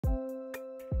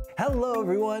Hello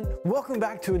everyone, welcome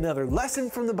back to another lesson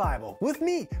from the Bible with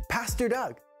me, Pastor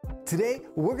Doug. Today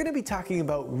we're going to be talking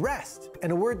about rest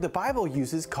and a word the Bible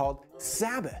uses called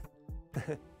Sabbath.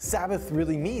 Sabbath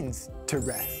really means to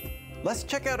rest. Let's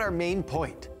check out our main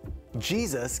point.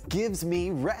 Jesus gives me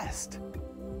rest.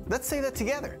 Let's say that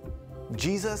together.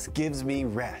 Jesus gives me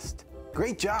rest.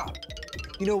 Great job.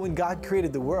 You know, when God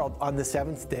created the world on the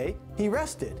seventh day, He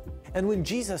rested. And when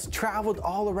Jesus traveled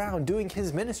all around doing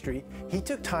His ministry, He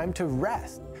took time to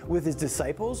rest with His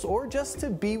disciples or just to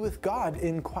be with God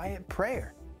in quiet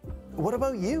prayer. What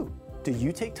about you? Do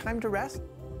you take time to rest?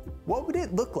 What would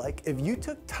it look like if you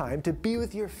took time to be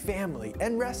with your family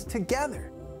and rest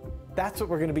together? That's what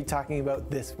we're going to be talking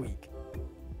about this week.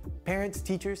 Parents,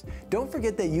 teachers, don't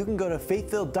forget that you can go to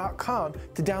faithville.com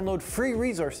to download free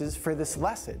resources for this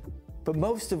lesson. But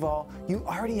most of all, you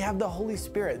already have the Holy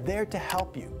Spirit there to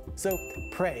help you. So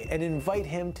pray and invite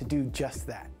Him to do just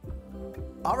that.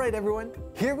 All right, everyone,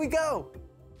 here we go.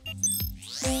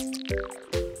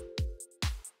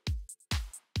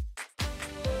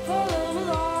 Follow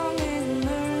along and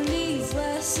learn these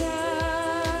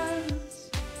lessons.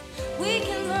 We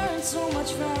can learn so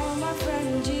much from our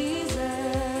friend Jesus.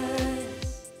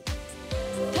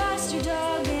 Pastor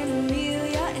Doug and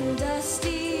Amelia and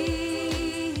Dusty.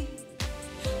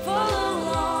 Follow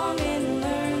along and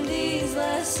learn these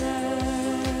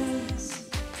lessons.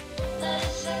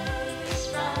 Lessons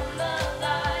from the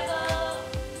Bible.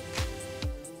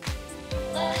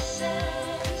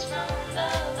 Lessons from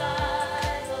the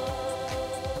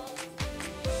Bible.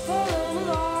 Follow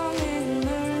along and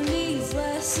learn these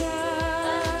lessons.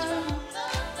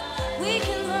 We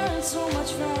can learn so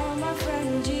much from our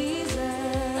friend Jesus.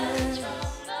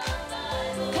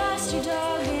 Pastor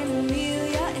Doug and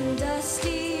Amelia and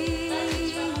Dusty.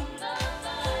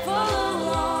 Follow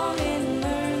along and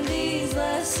learn these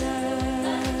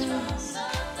lessons.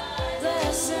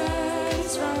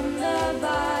 Lessons from the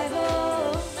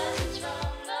Bible.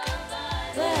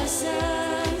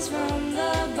 Lessons from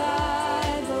the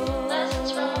Bible.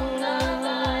 Lessons from the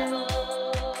Bible.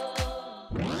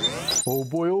 Oh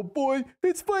boy,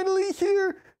 it's finally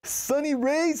here! Sunny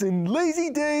rays and lazy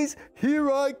days,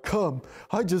 here I come.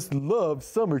 I just love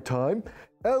summertime.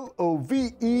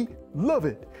 L-O-V-E, love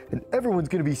it. And everyone's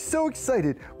gonna be so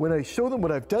excited when I show them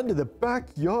what I've done to the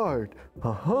backyard.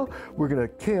 We're gonna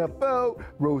camp out,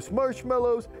 roast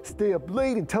marshmallows, stay up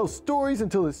late and tell stories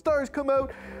until the stars come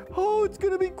out. Oh, it's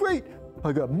gonna be great.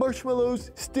 I got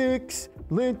marshmallows, sticks,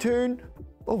 lantern.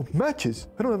 Oh, matches.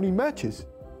 I don't have any matches.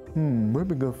 Where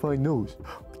am I gonna find those?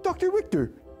 Dr.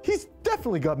 Richter, he's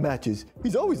definitely got matches.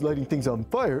 He's always lighting things on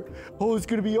fire. Oh, it's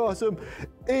gonna be awesome.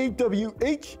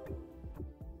 A-W-H,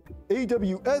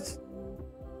 A-W-S.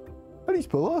 How do you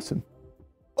spell awesome?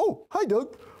 Oh, hi,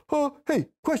 Doug. Hey,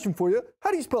 question for you.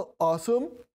 How do you spell awesome?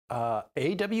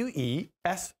 A-W-E-S-O-M-E.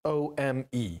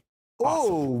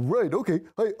 Oh, right, okay.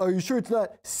 Are you sure it's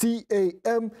not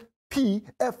C-A-M-P-F-I-R-E?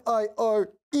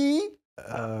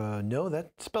 No,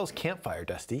 that spells campfire,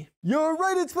 Dusty. You're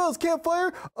right, it spells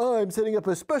campfire. I'm setting up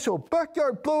a special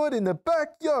backyard blowout in the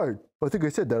backyard. I think I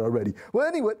said that already. Well,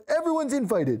 anyway, everyone's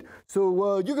invited.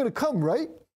 So you're going to come, right?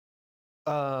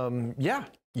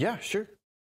 Yeah, sure.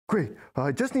 Great.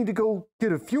 I just need to go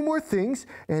get a few more things,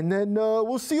 and then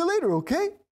we'll see you later,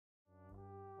 okay?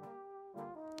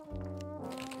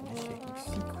 Initiating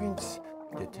sequence.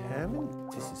 Determine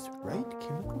this is right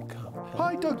chemical compound.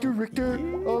 Hi, Dr. Richter.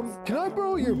 Can I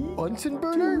borrow your Bunsen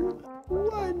burner? 2,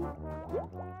 1.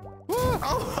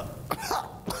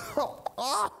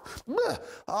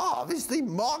 Obviously,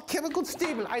 more chemical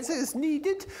stabilizer is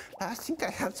needed. I think I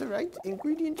have the right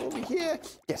ingredient over here.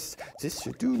 Yes, this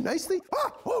should do nicely.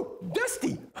 Oh,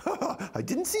 Dusty! I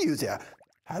didn't see you there.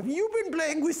 Have you been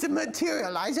playing with the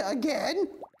materializer again?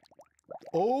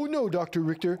 Oh, no, Dr.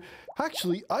 Richter.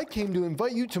 Actually, I came to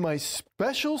invite you to my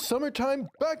special summertime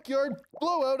backyard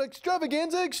blowout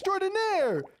extravaganza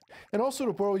extraordinaire. And also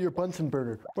to borrow your Bunsen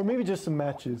burner, or maybe just some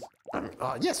matches.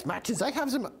 Yes, matches. I have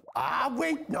some.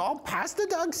 Wait, no. Pastor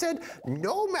Doug said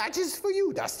no matches for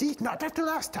you, Dusty. Not after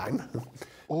last time.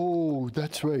 Oh,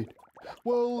 that's right.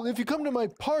 Well, if you come to my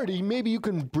party, maybe you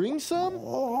can bring some?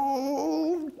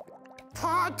 Oh,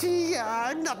 party.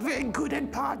 Not very good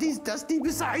at parties, Dusty.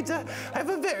 Besides, I have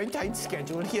a very tight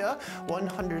schedule here.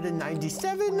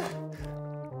 197.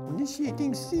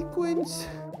 Initiating sequence.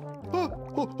 Oh,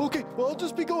 okay. Well, I'll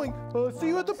just be going. See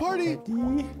you at the party.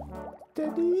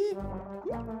 Steady.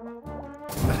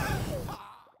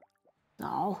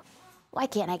 Oh, why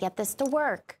can't I get this to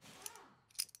work?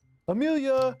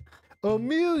 Amelia. Oh,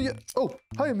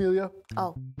 hi, Amelia.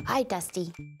 Oh, hi,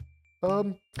 Dusty.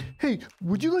 Hey,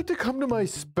 would you like to come to my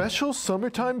special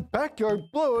summertime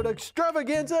backyard blowout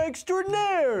extravaganza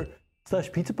extraordinaire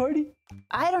 / pizza party?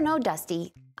 I don't know,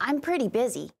 Dusty. I'm pretty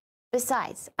busy.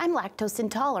 Besides, I'm lactose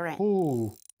intolerant.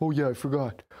 Oh yeah, I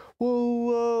forgot.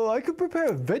 Well, I could prepare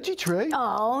a veggie tray.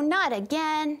 Oh, not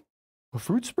again. A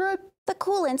fruit spread? The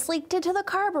coolant's leaked into the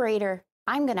carburetor.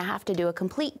 I'm gonna have to do a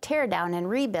complete teardown and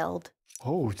rebuild.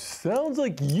 Oh, sounds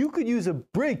like you could use a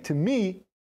break to me.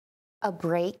 A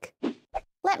break?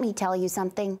 Let me tell you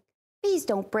something. Bees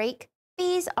don't break.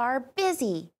 Bees are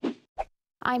busy.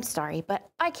 I'm sorry, but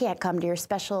I can't come to your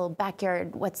special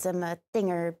backyard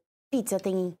thinger pizza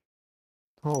thingy.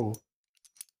 Oh,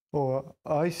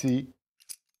 I see.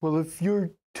 Well, if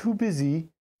you're too busy,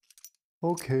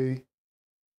 okay.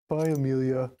 Bye,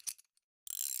 Amelia.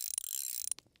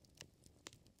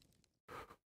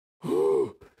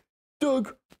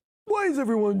 Doug, why is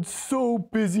everyone so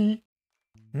busy?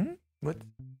 What?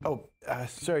 Oh,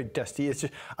 sorry, Dusty.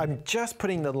 I'm just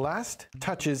putting the last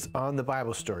touches on the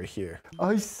Bible story here.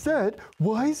 I said,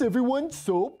 why is everyone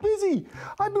so busy?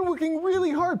 I've been working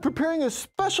really hard preparing a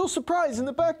special surprise in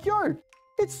the backyard.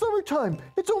 It's summertime.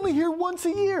 It's only here once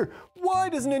a year. Why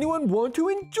doesn't anyone want to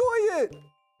enjoy it?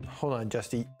 Hold on,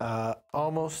 Dusty.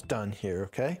 Almost done here,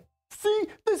 okay? See,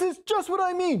 this is just what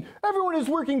I mean. Everyone is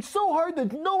working so hard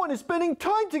that no one is spending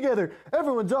time together.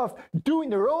 Everyone's off doing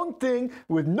their own thing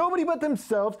with nobody but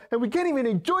themselves, and we can't even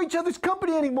enjoy each other's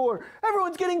company anymore.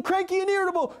 Everyone's getting cranky and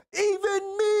irritable,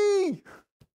 even me.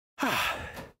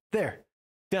 There,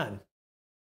 done.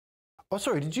 Oh,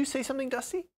 sorry, did you say something,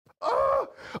 Dusty? All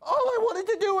I wanted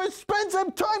to do was spend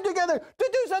some time together, to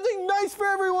do something nice for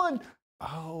everyone.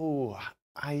 Oh,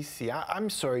 I see. I'm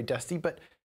sorry, Dusty, but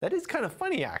that is kind of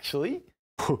funny, actually.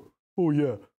 Oh,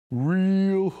 yeah.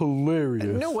 Real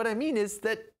hilarious. No, what I mean is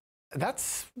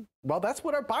that's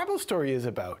what our Bible story is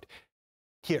about.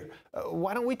 Here,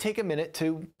 why don't we take a minute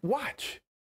to watch?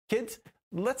 Kids,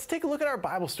 let's take a look at our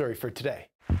Bible story for today.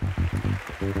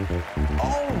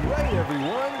 All right,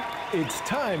 everyone. It's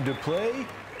time to play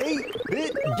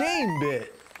 8-Bit Game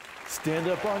Bit. Stand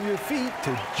up on your feet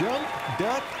to jump,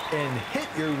 duck, and hit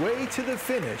your way to the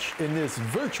finish in this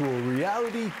virtual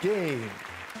reality game.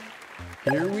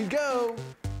 Here we go.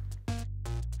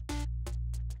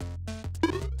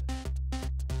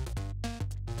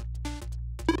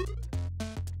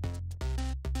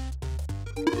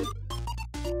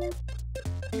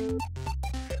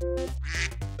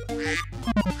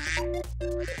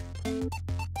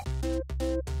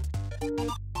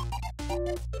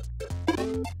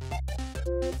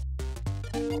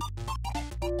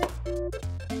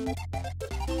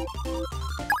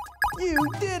 You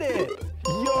did it!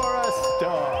 You're a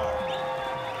star!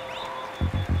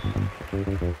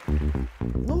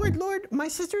 Lord, my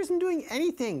sister isn't doing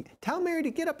anything. Tell Mary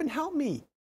to get up and help me.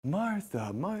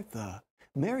 Martha, Martha,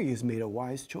 Mary has made a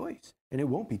wise choice, and it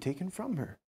won't be taken from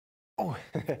her. Oh,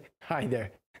 hi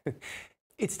there.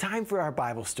 It's time for our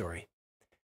Bible story.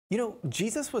 You know,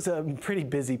 Jesus was a pretty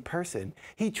busy person.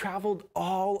 He traveled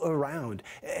all around,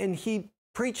 and he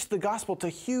preached the gospel to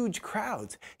huge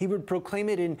crowds. He would proclaim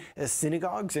it in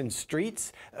synagogues and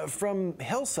streets, from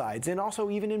hillsides, and also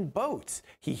even in boats.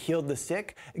 He healed the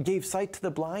sick, gave sight to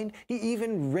the blind. He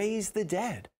even raised the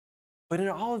dead. But in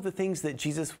all of the things that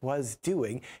Jesus was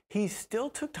doing, he still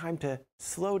took time to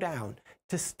slow down,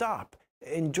 to stop,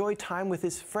 enjoy time with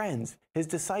his friends, his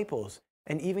disciples,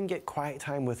 and even get quiet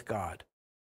time with God.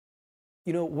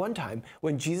 You know, one time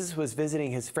when Jesus was visiting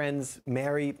his friends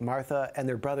Mary, Martha, and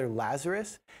their brother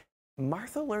Lazarus,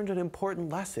 Martha learned an important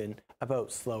lesson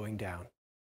about slowing down.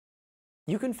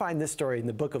 You can find this story in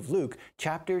the book of Luke,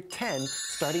 chapter 10,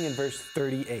 starting in verse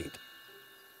 38.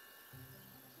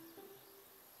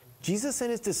 Jesus and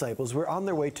his disciples were on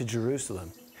their way to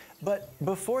Jerusalem. But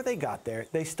before they got there,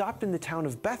 they stopped in the town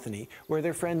of Bethany, where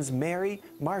their friends Mary,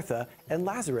 Martha, and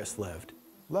Lazarus lived.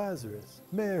 Lazarus,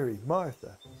 Mary,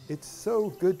 Martha, it's so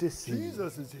good to see you.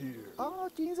 Jesus is here. Oh,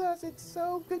 Jesus, it's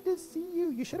so good to see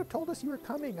you. You should have told us you were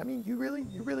coming. I mean, you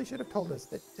really should have told us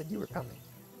that you were coming.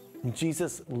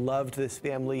 Jesus loved this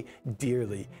family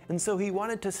dearly, and so he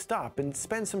wanted to stop and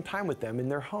spend some time with them in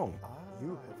their home.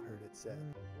 You have heard it said.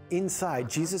 Inside,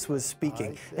 Jesus was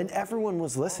speaking, and everyone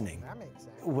was listening. That makes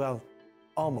sense. Well,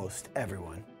 almost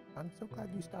everyone. I'm so glad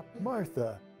you stopped in.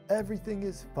 Martha, everything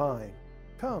is fine.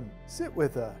 Come, sit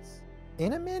with us.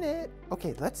 In a minute.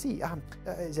 Okay, let's see.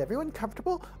 Is everyone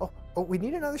comfortable? Oh, we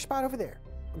need another spot over there.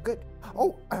 Good.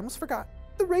 Oh, I almost forgot.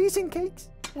 The raisin cakes.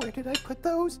 Where did I put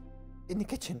those? In the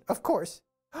kitchen, of course.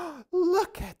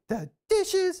 Look at the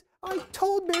dishes. I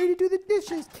told Mary to do the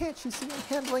dishes. Can't she see I'm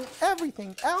handling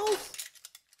everything else?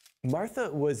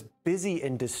 Martha was busy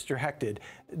and distracted,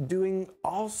 doing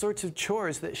all sorts of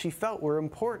chores that she felt were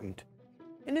important.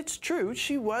 And it's true,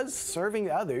 she was serving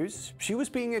others. She was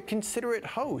being a considerate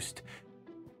host.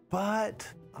 But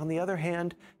on the other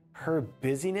hand, her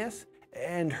busyness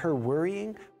and her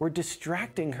worrying were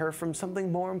distracting her from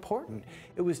something more important.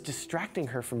 It was distracting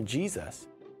her from Jesus,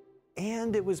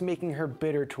 and it was making her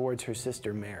bitter towards her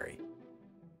sister Mary.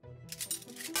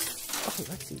 Okay,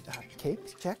 let's see.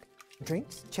 Cakes, check.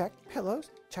 Drinks, check. Pillows,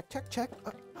 check, check, check.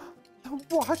 The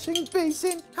washing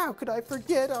basin. How could I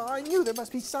forget? Oh, I knew there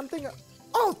must be something.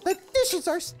 Oh, the dishes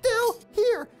are still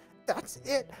here. That's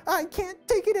it. I can't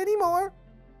take it anymore.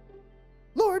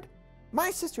 Lord,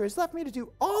 my sister has left me to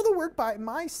do all the work by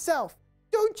myself.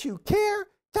 Don't you care?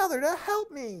 Tell her to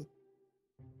help me.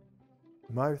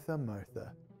 Martha,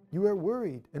 Martha, you are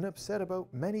worried and upset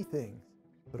about many things,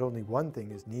 but only one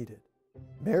thing is needed.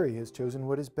 Mary has chosen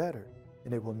what is better,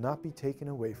 and it will not be taken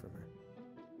away from her.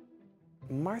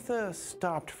 Martha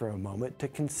stopped for a moment to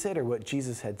consider what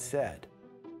Jesus had said.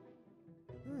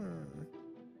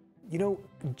 You know,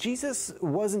 Jesus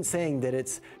wasn't saying that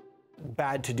it's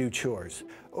bad to do chores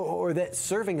or that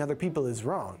serving other people is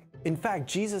wrong. In fact,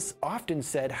 Jesus often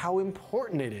said how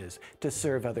important it is to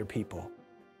serve other people.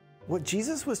 What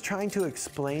Jesus was trying to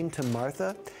explain to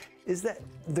Martha is that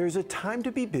there's a time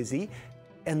to be busy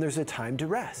and there's a time to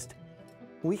rest.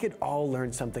 We could all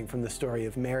learn something from the story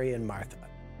of Mary and Martha.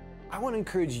 I want to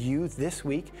encourage you this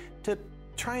week to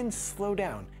try and slow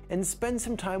down and spend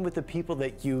some time with the people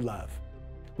that you love.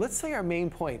 Let's say our main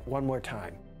point one more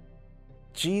time.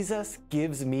 Jesus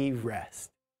gives me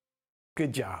rest.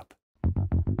 Good job.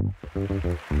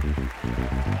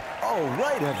 All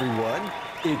right, everyone,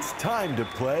 it's time to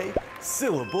play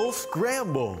Syllable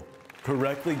Scramble.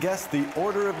 Correctly guess the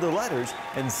order of the letters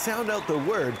and sound out the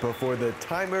word before the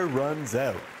timer runs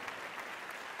out.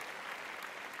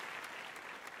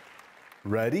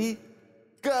 Ready?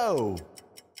 Go!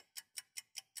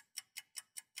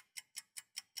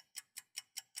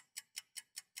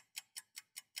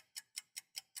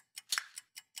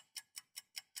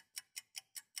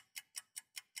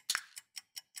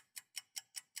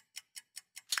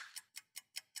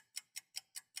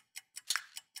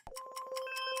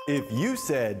 If you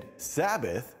said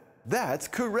Sabbath, that's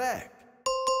correct.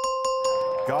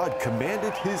 God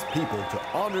commanded his people to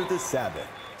honor the Sabbath,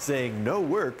 saying no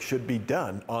work should be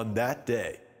done on that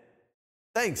day.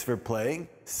 Thanks for playing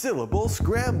Syllable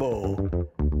Scramble.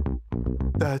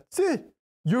 That's it.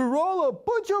 You're all a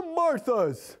bunch of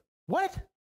Marthas. What?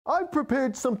 I've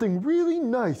prepared something really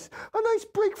nice, a nice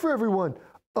break for everyone.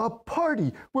 A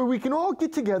party where we can all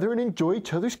get together and enjoy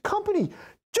each other's company,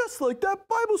 just like that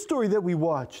Bible story that we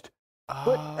watched.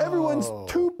 But everyone's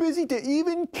too busy to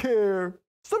even care.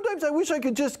 Sometimes I wish I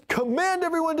could just command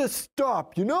everyone to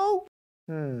stop, you know?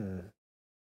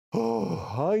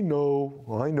 Oh, I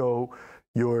know.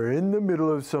 You're in the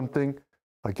middle of something.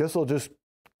 I guess I'll just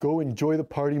go enjoy the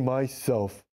party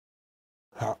myself.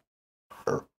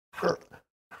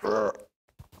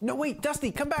 No, wait,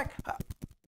 Dusty, come back.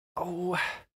 Well,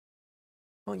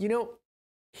 you know,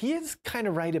 he is kind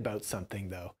of right about something,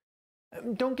 though.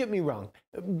 Don't get me wrong.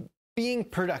 Being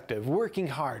productive, working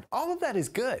hard, all of that is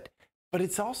good. But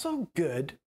it's also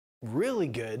good, really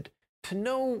good, to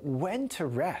know when to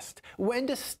rest, when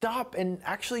to stop and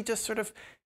actually just sort of,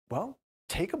 well,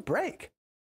 take a break.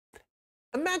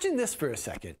 Imagine this for a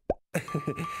second.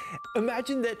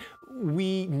 Imagine that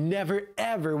we never,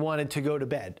 ever wanted to go to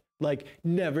bed. Like,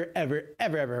 never,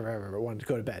 ever wanted to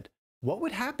go to bed. What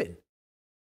would happen?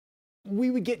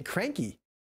 We would get cranky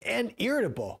and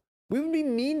irritable. We would be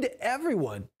mean to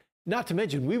everyone. Not to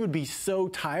mention, we would be so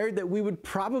tired that we would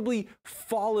probably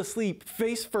fall asleep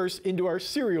face first into our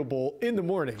cereal bowl in the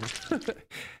morning.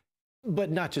 But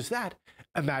not just that.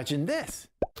 Imagine this.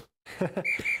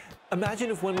 Imagine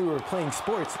if when we were playing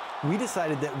sports, we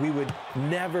decided that we would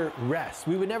never rest.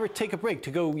 We would never take a break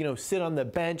to go, sit on the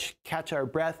bench, catch our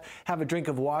breath, have a drink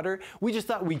of water. We just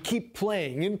thought we'd keep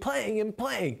playing and playing and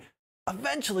playing.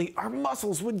 Eventually, our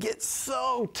muscles would get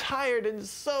so tired and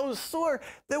so sore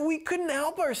that we couldn't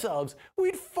help ourselves.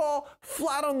 We'd fall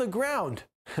flat on the ground.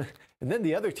 And then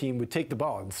the other team would take the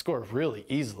ball and score really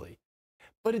easily.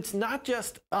 But it's not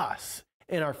just us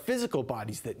and our physical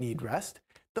bodies that need rest.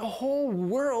 The whole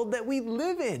world that we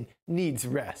live in needs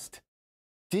rest.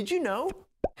 Did you know?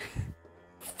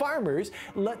 Farmers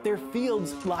let their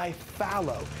fields lie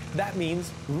fallow. That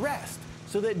means rest,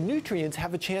 so that nutrients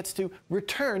have a chance to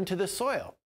return to the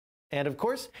soil. And of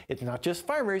course, it's not just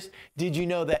farmers. Did you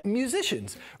know that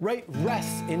musicians write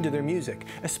rests into their music,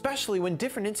 especially when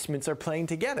different instruments are playing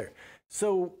together,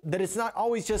 so that it's not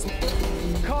always just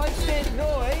Constant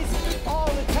noise all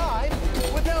the time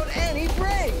without any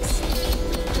breaks.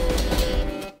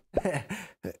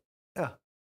 Oh,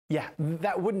 yeah,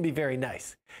 that wouldn't be very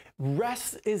nice.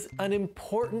 Rest is an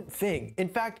important thing. In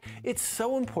fact, it's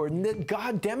so important that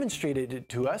God demonstrated it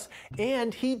to us,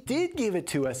 and He did give it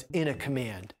to us in a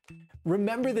command.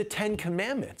 Remember the 10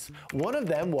 commandments. One of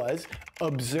them was,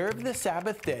 observe the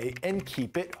Sabbath day and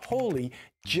keep it holy,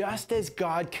 just as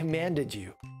God commanded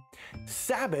you.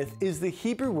 Sabbath is the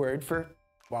Hebrew word for,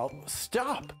 well,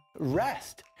 stop,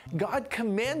 rest. God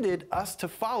commanded us to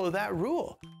follow that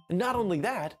rule. Not only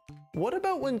that, what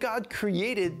about when God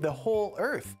created the whole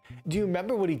earth? Do you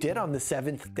remember what He did on the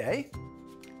seventh day?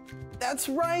 That's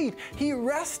right, He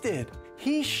rested.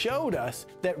 He showed us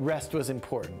that rest was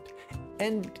important.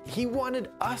 And He wanted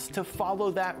us to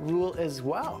follow that rule as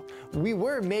well. We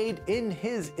were made in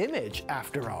His image,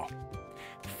 after all.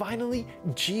 Finally,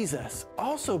 Jesus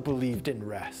also believed in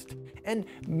rest and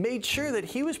made sure that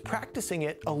He was practicing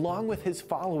it along with His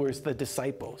followers, the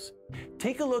disciples.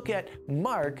 Take a look at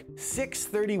Mark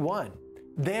 6:31.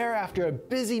 There, after a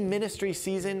busy ministry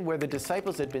season where the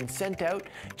disciples had been sent out,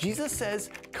 Jesus says,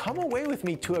 "Come away with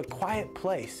me to a quiet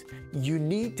place. You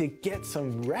need to get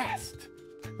some rest."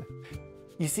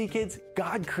 You see, kids,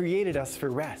 God created us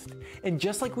for rest. And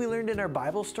just like we learned in our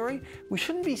Bible story, we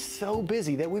shouldn't be so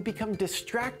busy that we become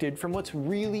distracted from what's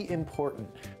really important,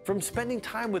 from spending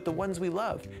time with the ones we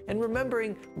love, and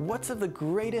remembering what's of the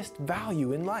greatest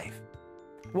value in life.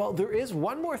 Well, there is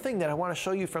one more thing that I want to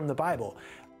show you from the Bible,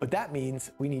 but that means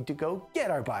we need to go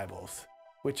get our Bibles,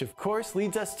 which of course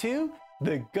leads us to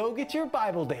the Go Get Your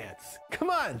Bible dance. Come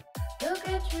on! Go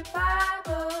get your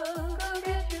Bible, go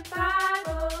get your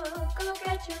Bible, go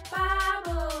get your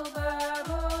Bible,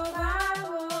 Bible,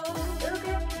 Bible. Go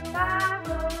get your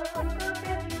Bible, go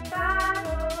get your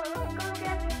Bible, go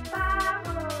get your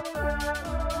Bible,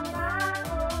 Bible,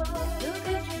 Bible. Go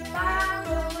get your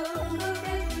Bible, go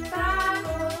get your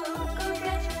Bible, go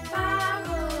get your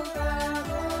Bible,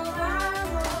 Bible,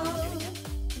 Bible.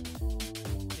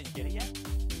 Did you get it yet?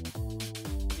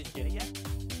 Did you get it yet?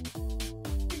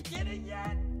 Did you get it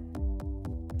yet?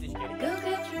 Did you get it yet? Go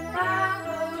get your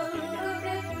Bible, go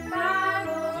get your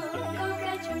Bible, go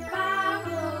get your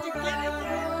Bible,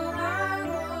 Bible,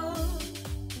 Bible.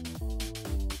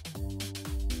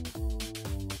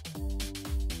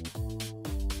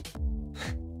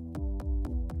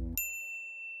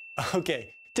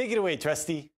 Okay, take it away,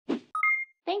 Trusty.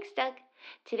 Thanks, Doug.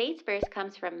 Today's verse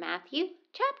comes from Matthew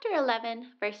chapter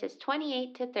 11, verses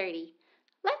 28 to 30.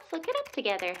 Let's look it up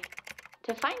together.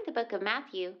 To find the book of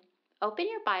Matthew, open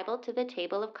your Bible to the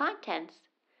table of contents.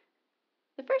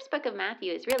 The first book of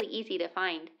Matthew is really easy to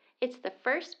find. It's the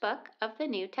first book of the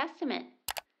New Testament.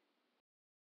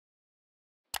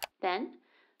 Then,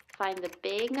 find the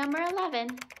big number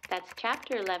 11, that's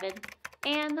chapter 11,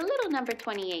 and the little number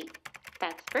 28,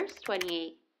 that's verse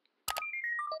 28.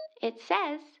 It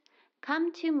says,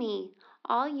 "Come to me,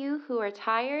 all you who are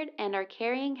tired and are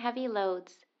carrying heavy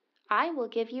loads. I will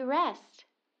give you rest.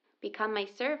 Become my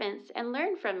servants and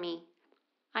learn from me.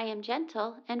 I am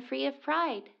gentle and free of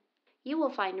pride. You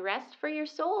will find rest for your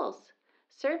souls.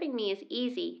 Serving me is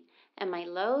easy, and my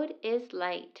load is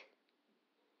light."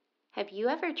 Have you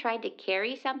ever tried to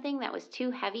carry something that was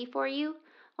too heavy for you,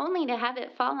 only to have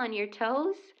it fall on your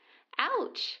toes?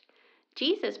 Ouch!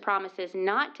 Jesus promises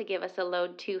not to give us a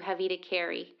load too heavy to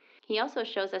carry. He also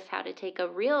shows us how to take a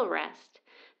real rest,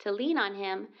 to lean on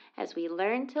Him as we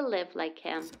learn to live like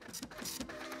Him.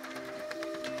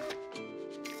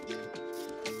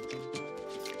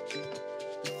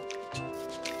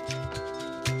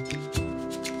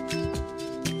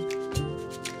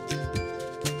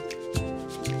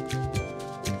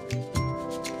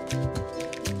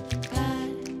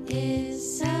 God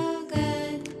is so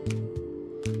good.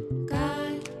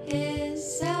 God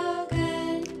is so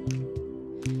good.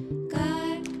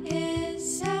 God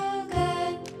is so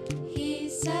good.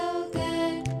 He's so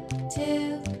good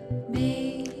to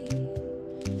me.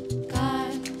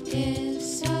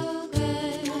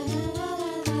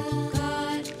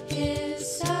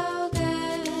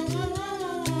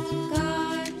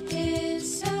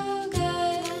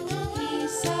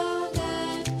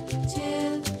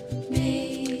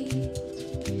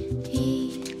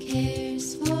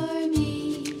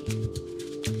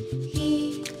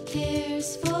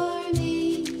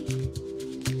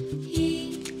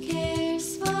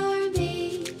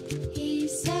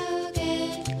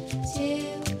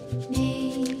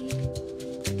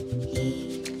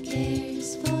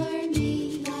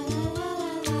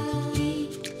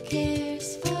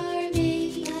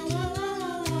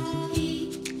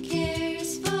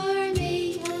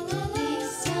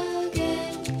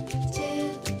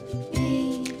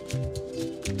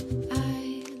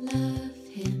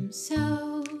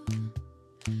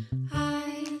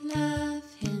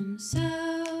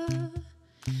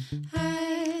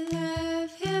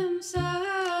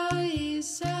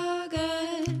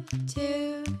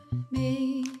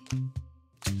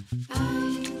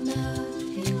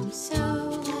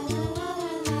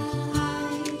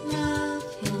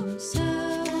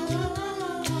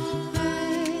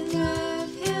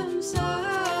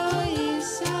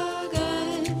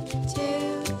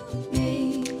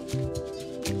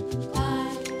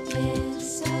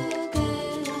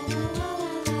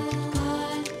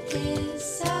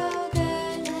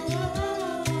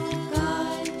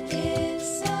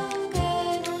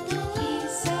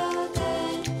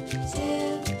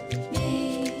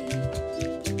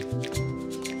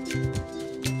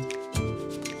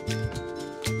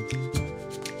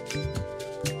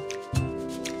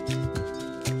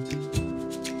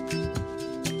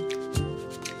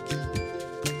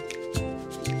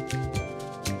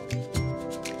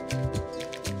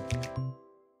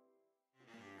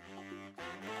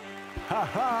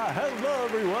 Hello,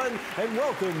 everyone, and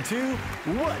welcome to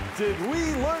What Did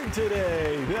We Learn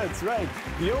Today? That's right,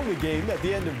 the only game at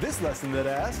the end of this lesson that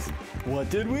asks, What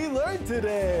did we learn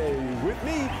today? With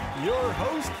me, your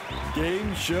host,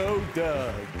 Game Show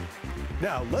Doug.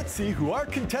 Now, let's see who our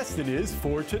contestant is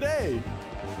for today.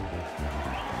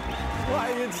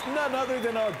 Why, it's none other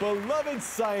than our beloved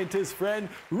scientist friend,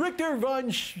 Richter von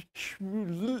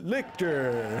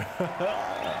Lichter.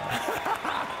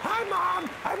 Hi, Mom.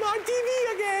 I'm on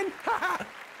TV again.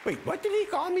 Wait, what did he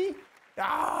call me?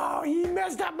 Oh, he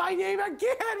messed up my name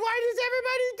again. Why does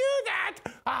everybody do that?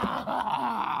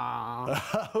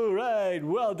 All right,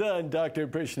 well done, Dr.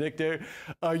 Prishnichter.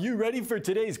 Are you ready for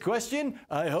today's question?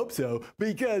 I hope so,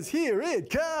 because here it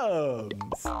comes.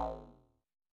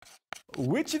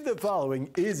 Which of the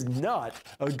following is not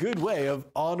a good way of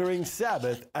honoring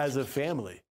Sabbath as a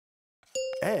family?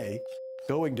 A,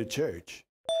 going to church.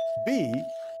 B,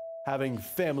 having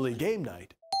family game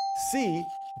night. C,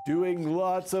 doing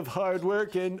lots of hard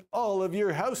work and all of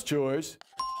your house chores.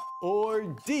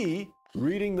 Or D,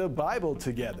 reading the Bible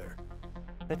together.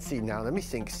 Let's see now, let me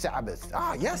think. Sabbath.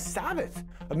 Ah, yes, Sabbath.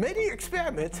 Many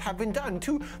experiments have been done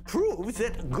to prove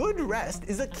that good rest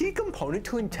is a key component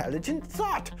to intelligent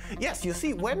thought. Yes, you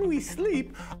see, when we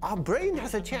sleep, our brain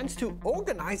has a chance to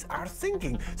organize our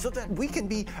thinking so that we can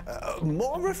be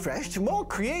more refreshed, more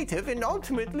creative, and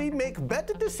ultimately make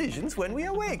better decisions when we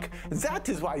awake. That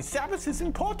is why Sabbath is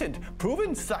important,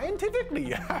 proven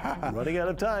scientifically. Running out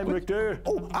of time, Richter.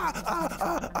 Oh,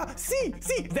 C.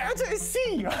 The answer is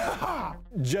C.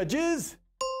 Judges,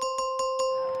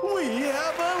 we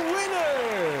have a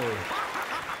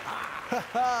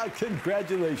winner!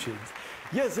 Congratulations.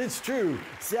 Yes, it's true.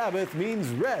 Sabbath means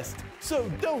rest. So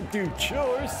don't do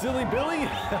chores, silly Billy.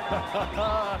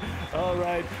 All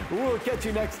right, we'll catch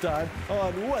you next time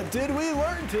on What Did We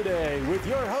Learn Today with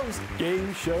your host,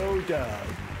 Game Show Doug.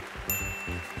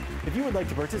 If you would like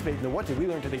to participate in the What Did We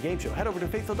Learn Today game show, head over to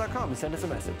faithville.com and send us a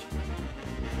message.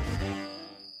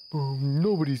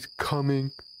 Nobody's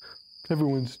coming.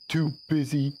 Everyone's too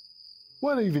busy.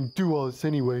 Why do I even do all this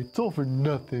anyway? It's all for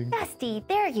nothing. Dusty,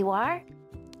 there you are.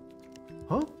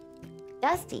 Huh?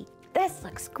 Dusty, this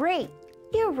looks great.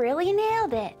 You really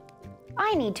nailed it.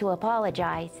 I need to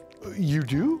apologize. You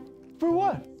do? For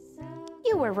what?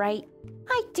 You were right.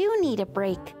 I do need a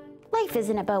break. Life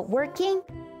isn't about working.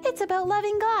 It's about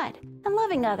loving God and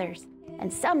loving others.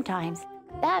 And sometimes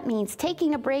that means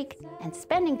taking a break and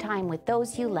spending time with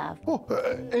those you love. Oh,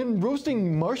 and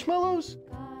roasting marshmallows?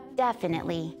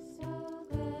 Definitely.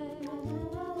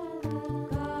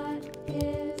 God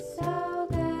is so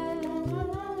good.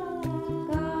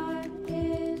 God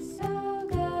is so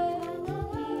good.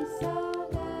 He's so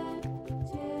good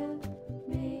to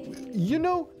me. You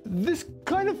know, this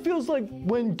kind of feels like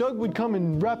when Doug would come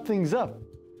and wrap things up.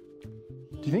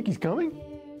 Do you think he's coming?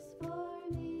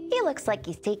 He looks like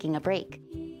he's taking a break.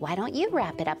 Why don't you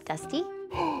wrap it up, Dusty?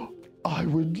 I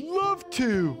would love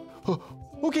to.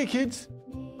 Okay, kids.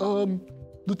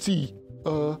 Let's see.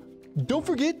 Don't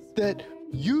forget that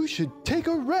you should take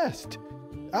a rest.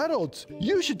 Adults,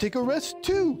 you should take a rest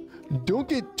too. Don't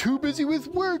get too busy with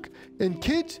work. And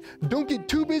kids, don't get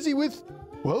too busy with,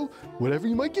 well, whatever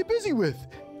you might get busy with.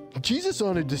 Jesus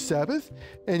honored the Sabbath,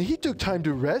 and he took time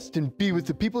to rest and be with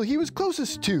the people he was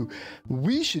closest to.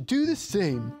 We should do the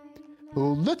same.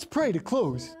 Well, let's pray to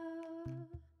close.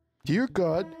 Dear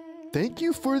God, thank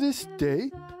you for this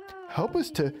day. Help us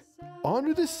to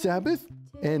honor the Sabbath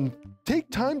and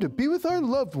take time to be with our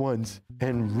loved ones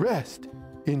and rest.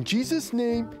 In Jesus'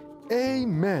 name,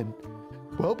 amen.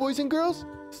 Well, boys and girls,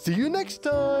 see you next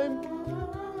time.